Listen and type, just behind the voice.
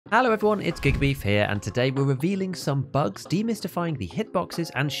Hello everyone, it's GigaBeef here, and today we're revealing some bugs, demystifying the hitboxes,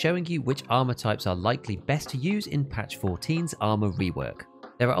 and showing you which armor types are likely best to use in patch 14's armor rework.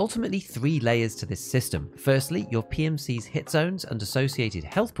 There are ultimately three layers to this system. Firstly, your PMC's hit zones and associated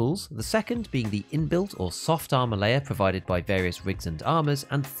health pools, the second being the inbuilt or soft armor layer provided by various rigs and armors,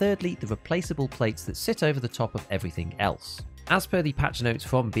 and thirdly, the replaceable plates that sit over the top of everything else. As per the patch notes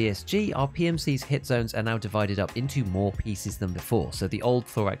from BSG, our PMC's hit zones are now divided up into more pieces than before, so the old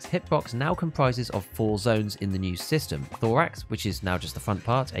thorax hitbox now comprises of 4 zones in the new system: thorax, which is now just the front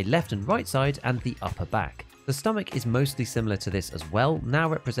part, a left and right side, and the upper back. The stomach is mostly similar to this as well, now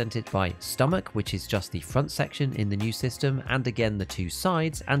represented by stomach, which is just the front section in the new system, and again the 2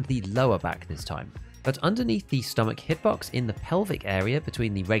 sides, and the lower back this time. But underneath the stomach hitbox, in the pelvic area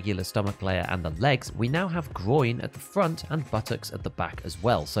between the regular stomach layer and the legs, we now have groin at the front and buttocks at the back as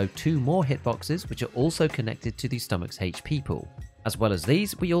well, so 2 more hitboxes which are also connected to the stomach's HP pool. As well as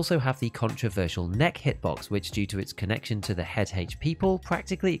these, we also have the controversial neck hitbox, which due to its connection to the head HP pool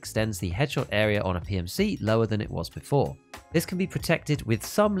practically extends the headshot area on a PMC lower than it was before. This can be protected with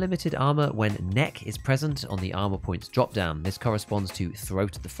some limited armor when neck is present on the armor points drop down. This corresponds to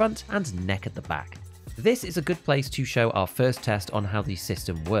throat at the front and neck at the back. This is a good place to show our first test on how the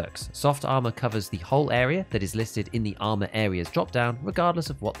system works. Soft armor covers the whole area that is listed in the armor areas dropdown, regardless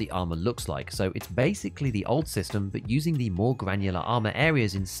of what the armor looks like, so it's basically the old system but using the more granular armor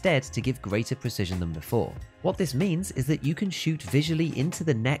areas instead to give greater precision than before. What this means is that you can shoot visually into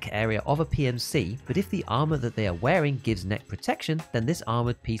the neck area of a PMC, but if the armor that they are wearing gives neck protection, then this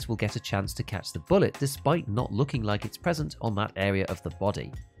armored piece will get a chance to catch the bullet despite not looking like it's present on that area of the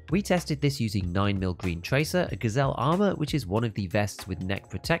body. We tested this using 9mm green tracer, a gazelle armor which is one of the vests with neck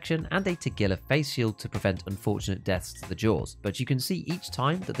protection, and a Tagilla face shield to prevent unfortunate deaths to the jaws, but you can see each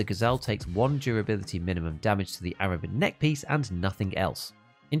time that the gazelle takes 1 durability minimum damage to the Arabin neck piece and nothing else.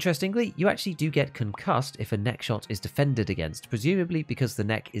 Interestingly, you actually do get concussed if a neck shot is defended against, presumably because the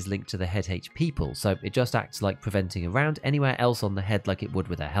neck is linked to the head HP pool, so it just acts like preventing a round anywhere else on the head like it would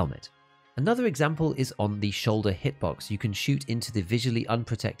with a helmet. Another example is on the shoulder hitbox. You can shoot into the visually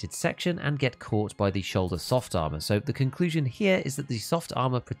unprotected section and get caught by the shoulder soft armor, so the conclusion here is that the soft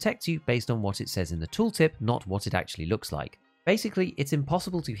armor protects you based on what it says in the tooltip, not what it actually looks like. Basically, it's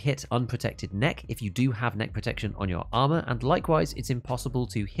impossible to hit unprotected neck if you do have neck protection on your armor, and likewise it's impossible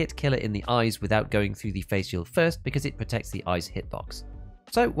to hit killer in the eyes without going through the face shield first because it protects the eyes hitbox.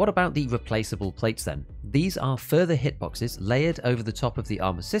 So what about the replaceable plates then? These are further hitboxes layered over the top of the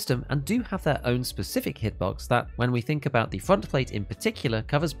armor system and do have their own specific hitbox that, when we think about the front plate in particular,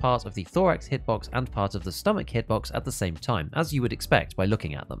 covers part of the thorax hitbox and part of the stomach hitbox at the same time, as you would expect by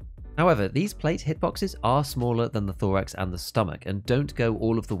looking at them. However, these plate hitboxes are smaller than the thorax and the stomach and don't go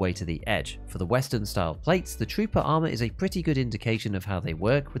all of the way to the edge. For the Western style plates, the trooper armor is a pretty good indication of how they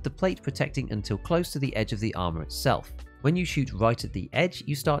work, with the plate protecting until close to the edge of the armor itself. When you shoot right at the edge,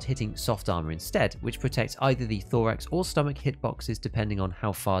 you start hitting soft armor instead, which protects either the thorax or stomach hitboxes depending on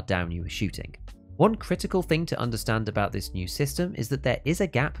how far down you are shooting. One critical thing to understand about this new system is that there is a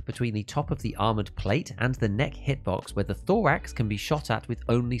gap between the top of the armored plate and the neck hitbox where the thorax can be shot at with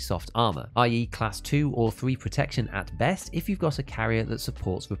only soft armor, i.e. class 2 or 3 protection at best if you've got a carrier that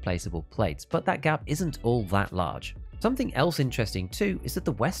supports replaceable plates, but that gap isn't all that large. Something else interesting too is that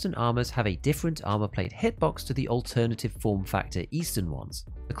the Western armors have a different armor plate hitbox to the alternative form factor Eastern ones.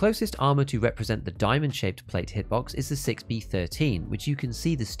 The closest armor to represent the diamond-shaped plate hitbox is the 6B13, which you can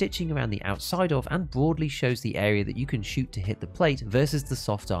see the stitching around the outside of and broadly shows the area that you can shoot to hit the plate versus the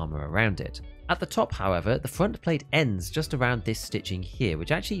soft armor around it. At the top, however, the front plate ends just around this stitching here,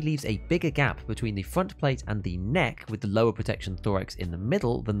 which actually leaves a bigger gap between the front plate and the neck, with the lower protection thorax in the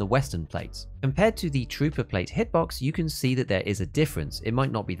middle, than the Western plates. Compared to the trooper plate hitbox, you can see that there is a difference. It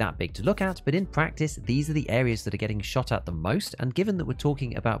might not be that big to look at, but in practice, these are the areas that are getting shot at the most, and given that we're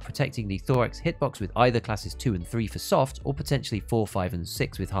talking about protecting the thorax hitbox with either classes 2 and 3 for soft, or potentially 4, 5, and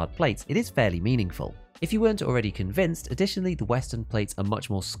 6 with hard plates, it is fairly meaningful. If you weren't already convinced, additionally the Western plates are much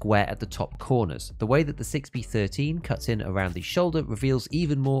more square at the top corners. The way that the 6B13 cuts in around the shoulder reveals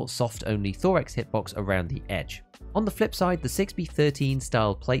even more soft-only thorax hitbox around the edge. On the flip side, the 6B13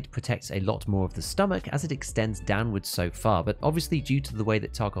 style plate protects a lot more of the stomach as it extends downwards so far, but obviously due to the way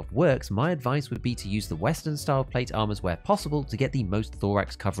that Tarkov works, my advice would be to use the Western style plate armors where possible to get the most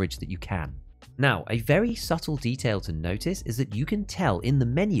thorax coverage that you can. Now, a very subtle detail to notice is that you can tell in the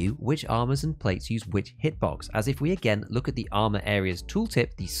menu which armors and plates use which hitbox, as if we again look at the armor areas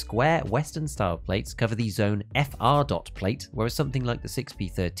tooltip, the square Western style plates cover the zone FR dot plate, whereas something like the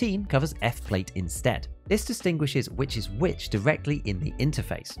 6P13 covers F plate instead. This distinguishes which is which directly in the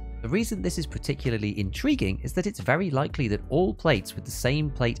interface. The reason this is particularly intriguing is that it's very likely that all plates with the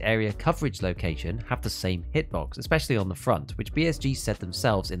same plate area coverage location have the same hitbox, especially on the front, which BSG said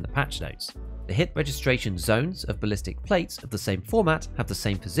themselves in the patch notes. The hit registration zones of ballistic plates of the same format have the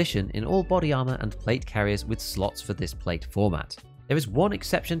same position in all body armor and plate carriers with slots for this plate format. There is one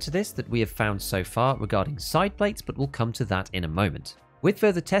exception to this that we have found so far regarding side plates, but we'll come to that in a moment. With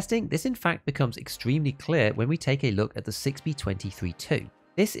further testing, this in fact becomes extremely clear when we take a look at the 6B23-2.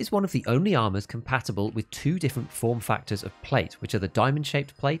 This is one of the only armors compatible with two different form factors of plate, which are the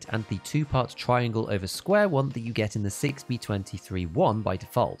diamond-shaped plate and the two-part triangle over square one that you get in the 6B23-1 by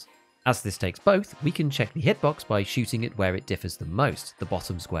default. As this takes both, we can check the hitbox by shooting it where it differs the most, the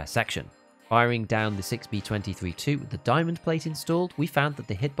bottom square section. Firing down the 6B23-2 with the diamond plate installed, we found that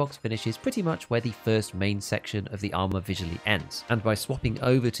the hitbox finishes pretty much where the first main section of the armor visually ends, and by swapping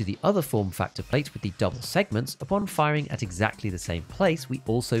over to the other form factor plate with the double segments, upon firing at exactly the same place, we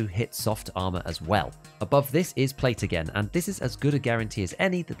also hit soft armor as well. Above this is plate again, and this is as good a guarantee as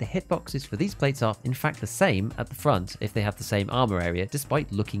any that the hitboxes for these plates are in fact the same at the front if they have the same armor area despite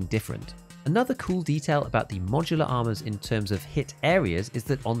looking different. Another cool detail about the modular armors in terms of hit areas is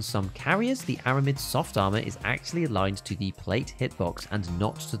that on some carriers, the Aramid soft armor is actually aligned to the plate hitbox and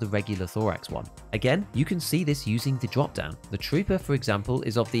not to the regular thorax one. Again, you can see this using the dropdown. The Trooper, for example,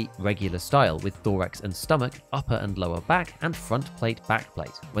 is of the regular style with thorax and stomach, upper and lower back, and front plate back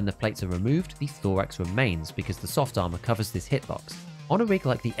plate. When the plates are removed, the thorax remains because the soft armor covers this hitbox. On a rig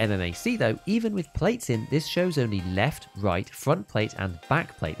like the MMAC though, even with plates in, this shows only left, right, front plate and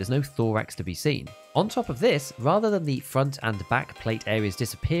back plate. There's no thorax to be seen. On top of this, rather than the front and back plate areas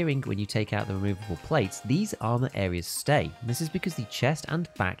disappearing when you take out the removable plates, these armor areas stay. This is because the chest and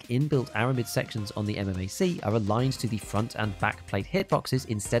back inbuilt Aramid sections on the MMAC are aligned to the front and back plate hitboxes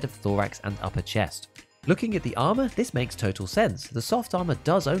instead of thorax and upper chest. Looking at the armor, this makes total sense. The soft armor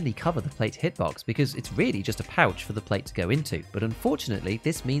does only cover the plate hitbox because it's really just a pouch for the plate to go into, but unfortunately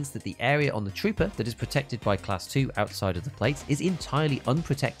this means that the area on the Trooper that is protected by class 2 outside of the plates is entirely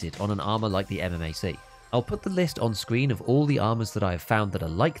unprotected on an armor like the MMAC. I'll put the list on screen of all the armors that I have found that are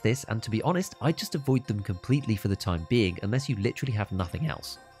like this, and to be honest, I just avoid them completely for the time being unless you literally have nothing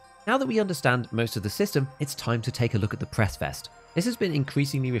else. Now that we understand most of the system, it's time to take a look at the press vest. This has been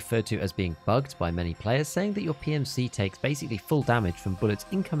increasingly referred to as being bugged by many players, saying that your PMC takes basically full damage from bullets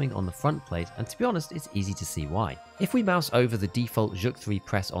incoming on the front plate, and to be honest, it's easy to see why. If we mouse over the default Juk 3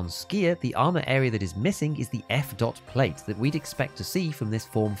 press on skier, the armor area that is missing is the F dot plate that we'd expect to see from this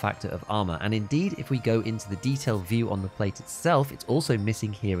form factor of armor, and indeed if we go into the detailed view on the plate itself, it's also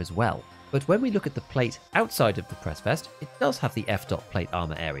missing here as well. But when we look at the plate outside of the press vest, it does have the F dot plate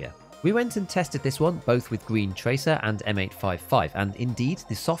armor area. We went and tested this one both with Green Tracer and M855, and indeed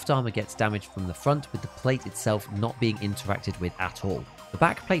the soft armor gets damaged from the front with the plate itself not being interacted with at all. The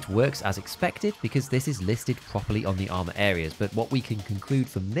back plate works as expected because this is listed properly on the armor areas, but what we can conclude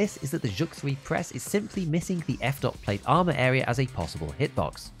from this is that the Juk 3 press is simply missing the F dot plate armor area as a possible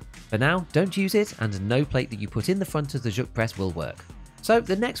hitbox. For now, don't use it, and no plate that you put in the front of the Juk press will work. So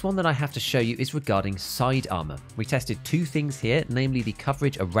the next one that I have to show you is regarding side armor. We tested two things here, namely the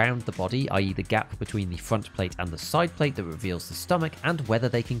coverage around the body, i.e. the gap between the front plate and the side plate that reveals the stomach, and whether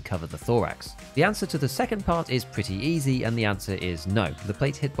they can cover the thorax. The answer to the second part is pretty easy, and the answer is no. The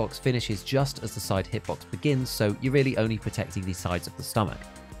plate hitbox finishes just as the side hitbox begins, so you're really only protecting the sides of the stomach.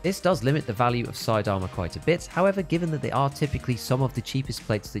 This does limit the value of side armor quite a bit, however, given that they are typically some of the cheapest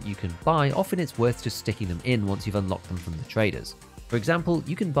plates that you can buy, often it's worth just sticking them in once you've unlocked them from the traders. For example,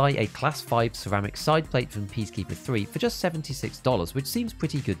 you can buy a Class 5 ceramic side plate from Peacekeeper 3 for just $76, which seems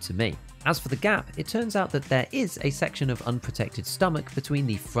pretty good to me. As for the gap, it turns out that there is a section of unprotected stomach between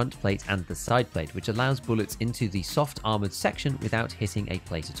the front plate and the side plate, which allows bullets into the soft armored section without hitting a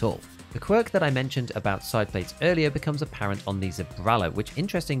plate at all. The quirk that I mentioned about side plates earlier becomes apparent on the Zabralo, which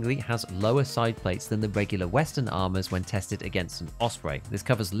interestingly has lower side plates than the regular Western armors when tested against an Osprey. This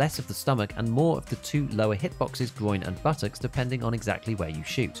covers less of the stomach and more of the two lower hitboxes, groin and buttocks, depending on exactly where you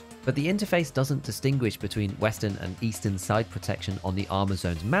shoot. But the interface doesn't distinguish between Western and Eastern side protection on the armor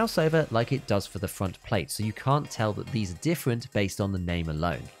zone's mouse over like it does for the front plate, so you can't tell that these are different based on the name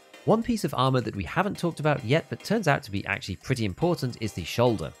alone. One piece of armor that we haven't talked about yet but turns out to be actually pretty important is the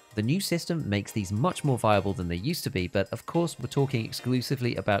shoulder. The new system makes these much more viable than they used to be, but of course we're talking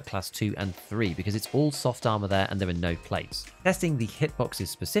exclusively about class 2 and 3 because it's all soft armor there and there are no plates. Testing the hitboxes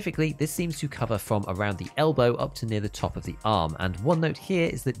specifically, this seems to cover from around the elbow up to near the top of the arm, and one note here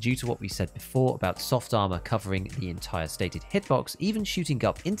is that due to what we said before about soft armor covering the entire stated hitbox, even shooting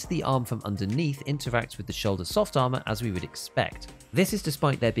up into the arm from underneath interacts with the shoulder soft armor as we would expect. This is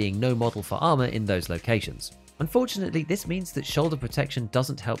despite there being no model for armor in those locations. Unfortunately, this means that shoulder protection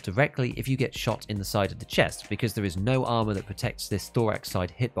doesn't help directly if you get shot in the side of the chest, because there is no armor that protects this thorax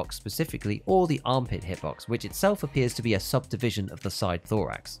side hitbox specifically, or the armpit hitbox, which itself appears to be a subdivision of the side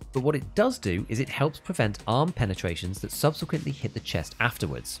thorax. But what it does do is it helps prevent arm penetrations that subsequently hit the chest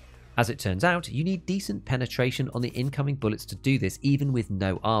afterwards. As it turns out, you need decent penetration on the incoming bullets to do this even with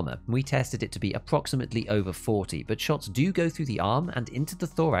no armor. We tested it to be approximately over 40, but shots do go through the arm and into the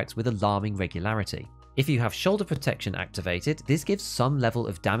thorax with alarming regularity. If you have shoulder protection activated, this gives some level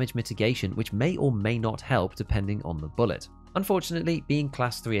of damage mitigation which may or may not help depending on the bullet. Unfortunately, being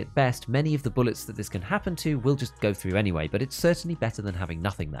class 3 at best, many of the bullets that this can happen to will just go through anyway, but it's certainly better than having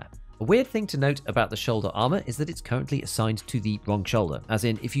nothing there. A weird thing to note about the shoulder armor is that it's currently assigned to the wrong shoulder, as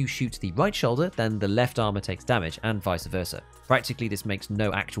in if you shoot the right shoulder, then the left armor takes damage, and vice versa. Practically this makes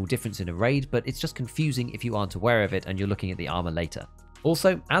no actual difference in a raid, but it's just confusing if you aren't aware of it and you're looking at the armor later.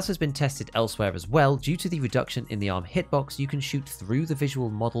 Also, as has been tested elsewhere as well, due to the reduction in the arm hitbox, you can shoot through the visual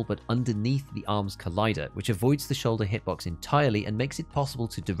model but underneath the arm's collider, which avoids the shoulder hitbox entirely and makes it possible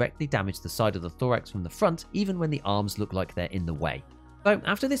to directly damage the side of the thorax from the front, even when the arms look like they're in the way. So,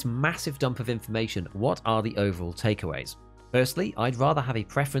 after this massive dump of information, what are the overall takeaways? Firstly, I'd rather have a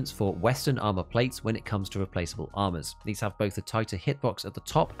preference for Western armor plates when it comes to replaceable armors. These have both a tighter hitbox at the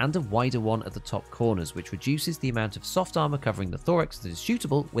top and a wider one at the top corners, which reduces the amount of soft armor covering the thorax that is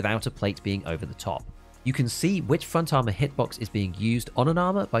shootable without a plate being over the top. You can see which front armor hitbox is being used on an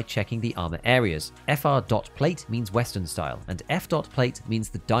armor by checking the armor areas. FR.plate means Western style, and F.plate means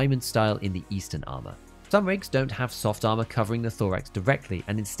the diamond style in the Eastern armor. Some rigs don't have soft armor covering the thorax directly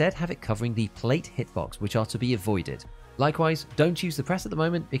and instead have it covering the plate hitbox, which are to be avoided. Likewise, don't use the press at the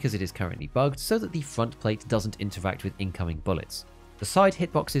moment because it is currently bugged so that the front plate doesn't interact with incoming bullets. The side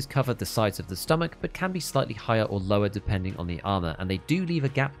hitboxes cover the sides of the stomach but can be slightly higher or lower depending on the armor, and they do leave a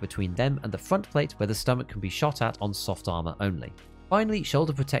gap between them and the front plate where the stomach can be shot at on soft armor only. Finally,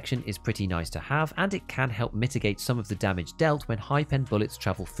 shoulder protection is pretty nice to have, and it can help mitigate some of the damage dealt when high-pen bullets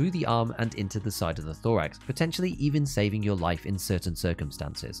travel through the arm and into the side of the thorax, potentially even saving your life in certain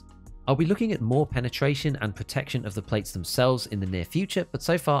circumstances. I'll be looking at more penetration and protection of the plates themselves in the near future, but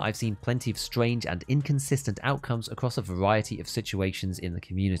so far I've seen plenty of strange and inconsistent outcomes across a variety of situations in the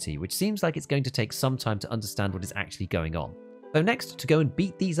community, which seems like it's going to take some time to understand what is actually going on. So next, to go and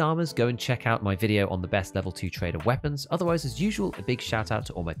beat these armors, go and check out my video on the best level 2 trader weapons. Otherwise, as usual, a big shout out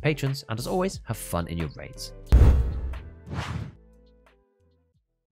to all my patrons, and as always, have fun in your raids.